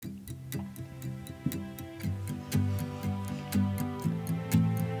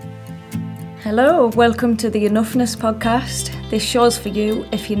Hello, welcome to the Enoughness podcast. This show's for you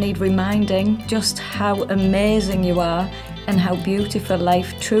if you need reminding just how amazing you are and how beautiful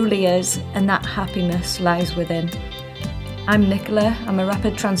life truly is, and that happiness lies within. I'm Nicola, I'm a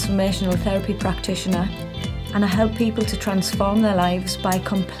rapid transformational therapy practitioner, and I help people to transform their lives by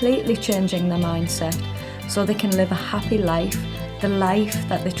completely changing their mindset so they can live a happy life, the life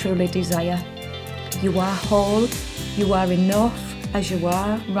that they truly desire. You are whole, you are enough as you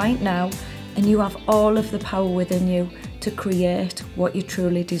are right now, and you have all of the power within you to create what you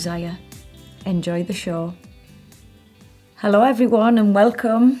truly desire. Enjoy the show. Hello everyone and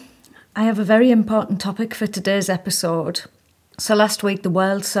welcome. I have a very important topic for today's episode. So last week the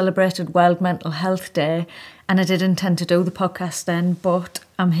world celebrated World Mental Health Day, and I did intend to do the podcast then, but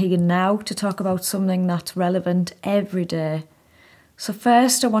I'm here now to talk about something that's relevant every day. So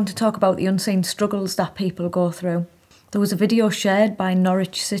first I want to talk about the unseen struggles that people go through. There was a video shared by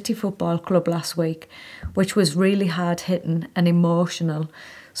Norwich City Football Club last week, which was really hard-hitting and emotional.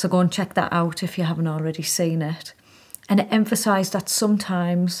 So go and check that out if you haven't already seen it. And it emphasised that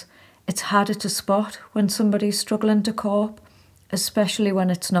sometimes it's harder to spot when somebody's struggling to cope, especially when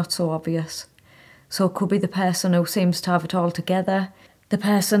it's not so obvious. So it could be the person who seems to have it all together, the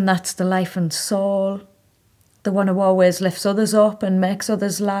person that's the life and soul, the one who always lifts others up and makes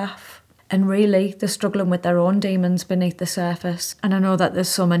others laugh. And really, they're struggling with their own demons beneath the surface. And I know that there's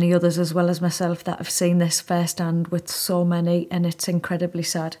so many others as well as myself that have seen this firsthand with so many, and it's incredibly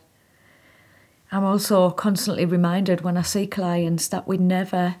sad. I'm also constantly reminded when I see clients that we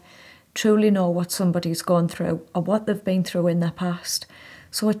never truly know what somebody's gone through or what they've been through in their past.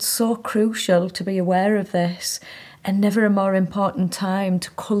 So it's so crucial to be aware of this, and never a more important time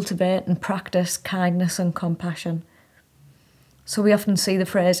to cultivate and practice kindness and compassion. So we often see the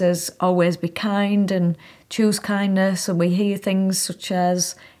phrases, always be kind and choose kindness, and we hear things such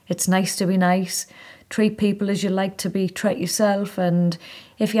as, it's nice to be nice, treat people as you like to be treat yourself, and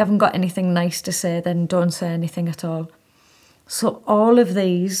if you haven't got anything nice to say, then don't say anything at all. So all of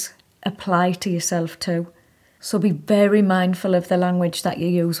these apply to yourself too. So be very mindful of the language that you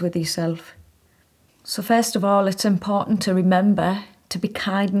use with yourself. So first of all, it's important to remember to be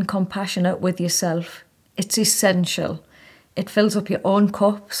kind and compassionate with yourself. It's essential. It fills up your own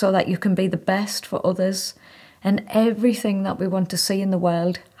cup so that you can be the best for others. And everything that we want to see in the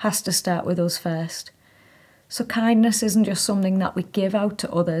world has to start with us first. So kindness isn't just something that we give out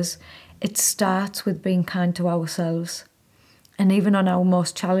to others. It starts with being kind to ourselves. And even on our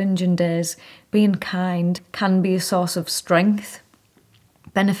most challenging days, being kind can be a source of strength,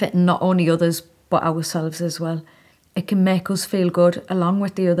 benefiting not only others but ourselves as well. It can make us feel good along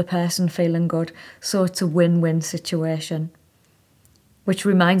with the other person feeling good. So it's a win-win situation. Which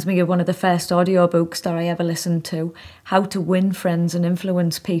reminds me of one of the first audiobooks that I ever listened to, How to Win Friends and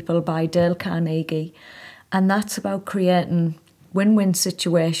Influence People by Dale Carnegie. And that's about creating win-win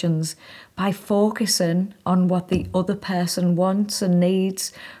situations by focusing on what the other person wants and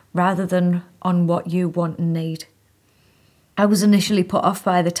needs rather than on what you want and need. I was initially put off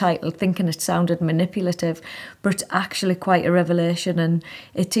by the title, thinking it sounded manipulative, but it's actually quite a revelation, and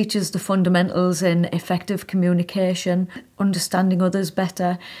it teaches the fundamentals in effective communication, understanding others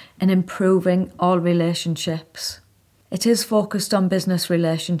better, and improving all relationships. It is focused on business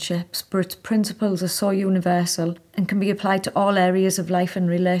relationships, but its principles are so universal and can be applied to all areas of life and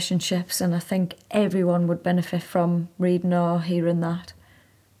relationships, and I think everyone would benefit from reading or hearing that.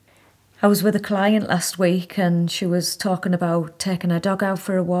 I was with a client last week and she was talking about taking her dog out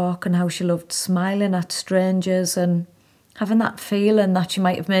for a walk and how she loved smiling at strangers and having that feeling that she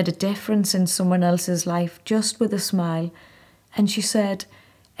might have made a difference in someone else's life just with a smile. And she said,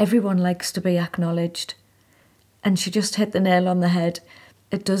 everyone likes to be acknowledged. And she just hit the nail on the head.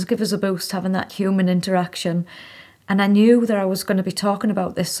 It does give us a boost having that human interaction. And I knew that I was going to be talking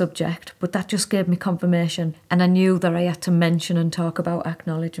about this subject, but that just gave me confirmation. And I knew that I had to mention and talk about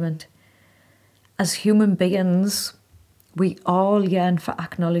acknowledgement. As human beings, we all yearn for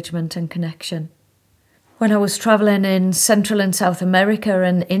acknowledgement and connection. When I was travelling in Central and South America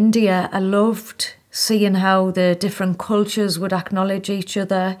and India, I loved seeing how the different cultures would acknowledge each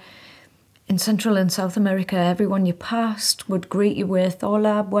other. In Central and South America, everyone you passed would greet you with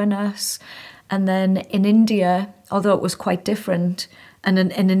 "Hola, buenas." And then in India, although it was quite different, and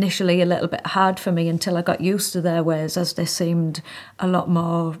initially a little bit hard for me until I got used to their ways, as they seemed a lot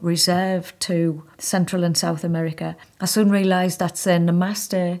more reserved to Central and South America. I soon realised that saying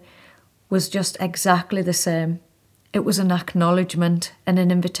namaste was just exactly the same. It was an acknowledgement and an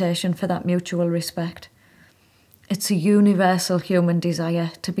invitation for that mutual respect. It's a universal human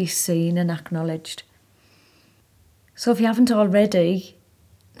desire to be seen and acknowledged. So if you haven't already,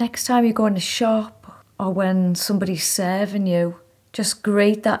 Next time you go in a shop or when somebody's serving you, just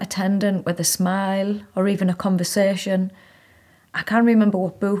greet that attendant with a smile or even a conversation. I can't remember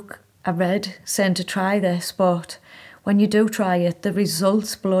what book I read saying to try this, but when you do try it, the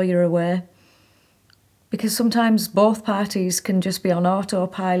results blow you away. Because sometimes both parties can just be on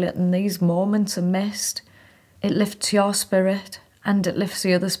autopilot and these moments are missed. It lifts your spirit and it lifts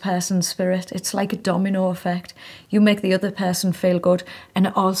the other person's spirit. It's like a domino effect. You make the other person feel good and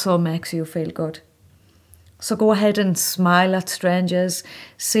it also makes you feel good. So go ahead and smile at strangers,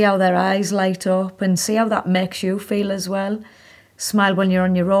 see how their eyes light up and see how that makes you feel as well. Smile when you're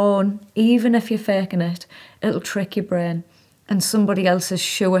on your own, even if you're faking it, it'll trick your brain and somebody else is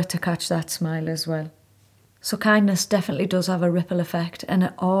sure to catch that smile as well. So kindness definitely does have a ripple effect and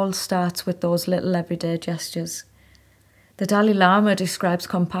it all starts with those little everyday gestures. The Dalai Lama describes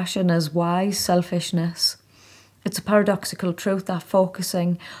compassion as wise selfishness. It's a paradoxical truth that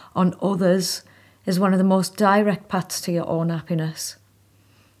focusing on others is one of the most direct paths to your own happiness.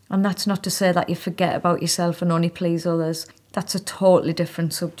 And that's not to say that you forget about yourself and only please others. That's a totally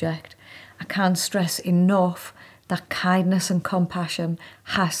different subject. I can't stress enough that kindness and compassion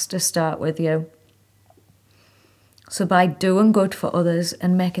has to start with you. So by doing good for others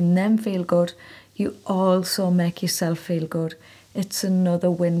and making them feel good, you also make yourself feel good. It's another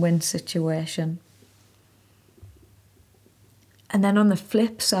win-win situation. And then on the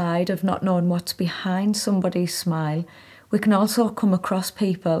flip side of not knowing what's behind somebody's smile, we can also come across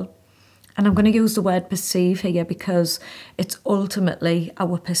people, and I'm going to use the word perceive here because it's ultimately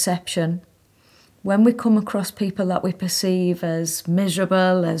our perception. When we come across people that we perceive as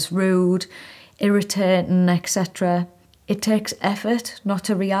miserable, as rude, irritating, etc., it takes effort not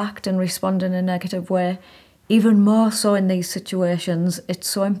to react and respond in a negative way. Even more so in these situations, it's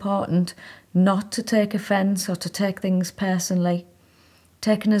so important not to take offence or to take things personally.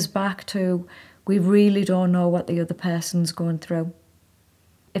 Taking us back to, we really don't know what the other person's going through.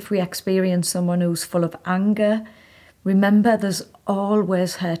 If we experience someone who's full of anger, remember there's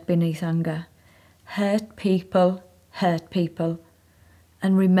always hurt beneath anger. Hurt people.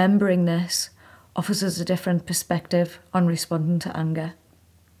 And remembering this offers us a different perspective on responding to anger.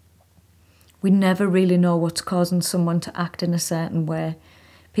 We never really know what's causing someone to act in a certain way.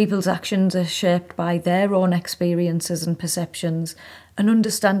 People's actions are shaped by their own experiences and perceptions, and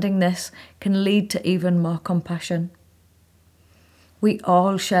understanding this can lead to even more compassion. We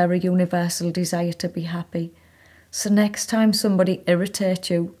all share a universal desire to be happy. So next time somebody irritates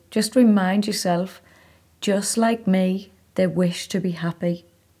you, just remind yourself, just like me, they wish to be happy.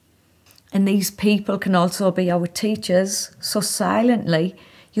 And these people can also be our teachers, so silently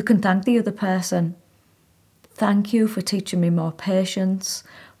you can thank the other person. Thank you for teaching me more patience,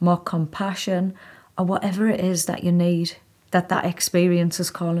 more compassion, or whatever it is that you need, that experience is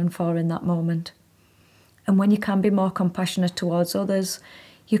calling for in that moment. And when you can be more compassionate towards others,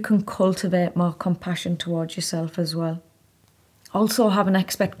 you can cultivate more compassion towards yourself as well. Also, having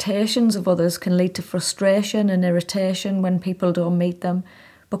expectations of others can lead to frustration and irritation when people don't meet them.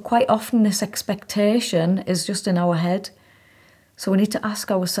 But quite often this expectation is just in our head. So we need to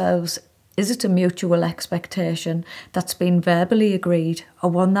ask ourselves, is it a mutual expectation that's been verbally agreed or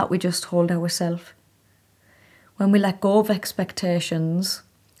one that we just hold ourselves? When we let go of expectations,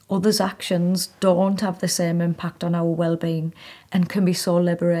 others' actions don't have the same impact on our well-being and can be so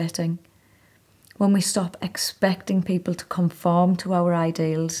liberating. When we stop expecting people to conform to our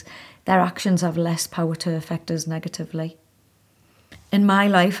ideals, their actions have less power to affect us negatively. In my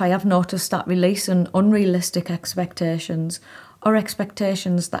life, I have noticed that releasing unrealistic expectations or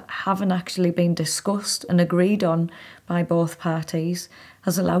expectations that haven't actually been discussed and agreed on by both parties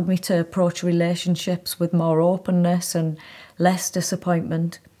has allowed me to approach relationships with more openness and less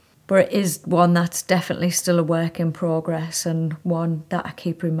disappointment. But it is one that's definitely still a work in progress and one that I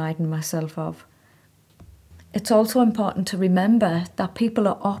keep reminding myself of. It's also important to remember that people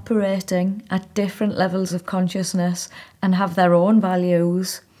are operating at different levels of consciousness and have their own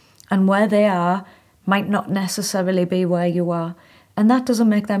values, and where they are might not necessarily be where you are. And that doesn't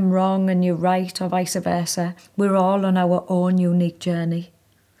make them wrong and you right or vice versa. We're all on our own unique journey.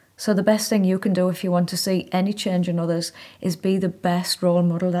 So the best thing you can do if you want to see any change in others is be the best role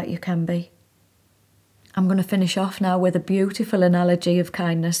model that you can be. I'm going to finish off now with a beautiful analogy of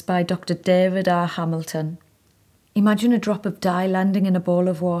kindness by Dr. David R. Hamilton. Imagine a drop of dye landing in a bowl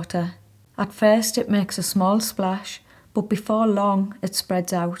of water. At first it makes a small splash, but before long it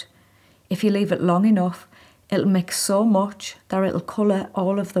spreads out. If you leave it long enough, it'll mix so much that it'll colour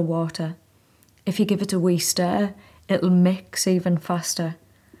all of the water. If you give it a wee stir, it'll mix even faster.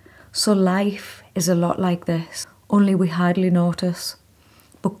 So life is a lot like this, only we hardly notice.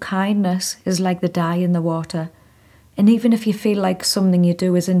 but kindness is like the dye in the water. And even if you feel like something you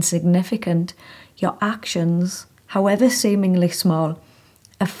do is insignificant, your actions, however seemingly small,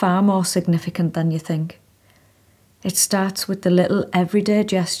 are far more significant than you think. It starts with the little everyday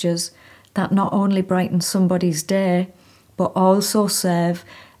gestures that not only brighten somebody's day, but also serve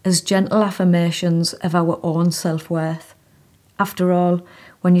as gentle affirmations of our own self-worth. After all,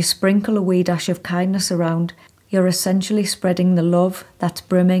 when you sprinkle a wee dash of kindness around, you're essentially spreading the love that's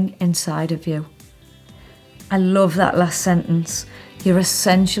brimming inside of you. I love that last sentence. You're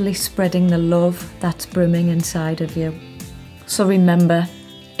essentially spreading the love that's brimming inside of you. So remember,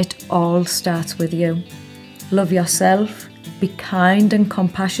 it all starts with you. Love yourself, be kind and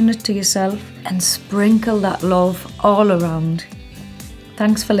compassionate to yourself, and sprinkle that love all around.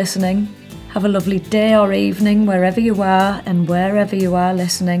 Thanks for listening. Have a lovely day or evening wherever you are and wherever you are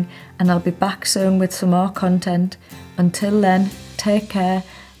listening, and I'll be back soon with some more content. Until then, take care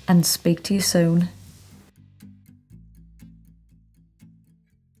and speak to you soon.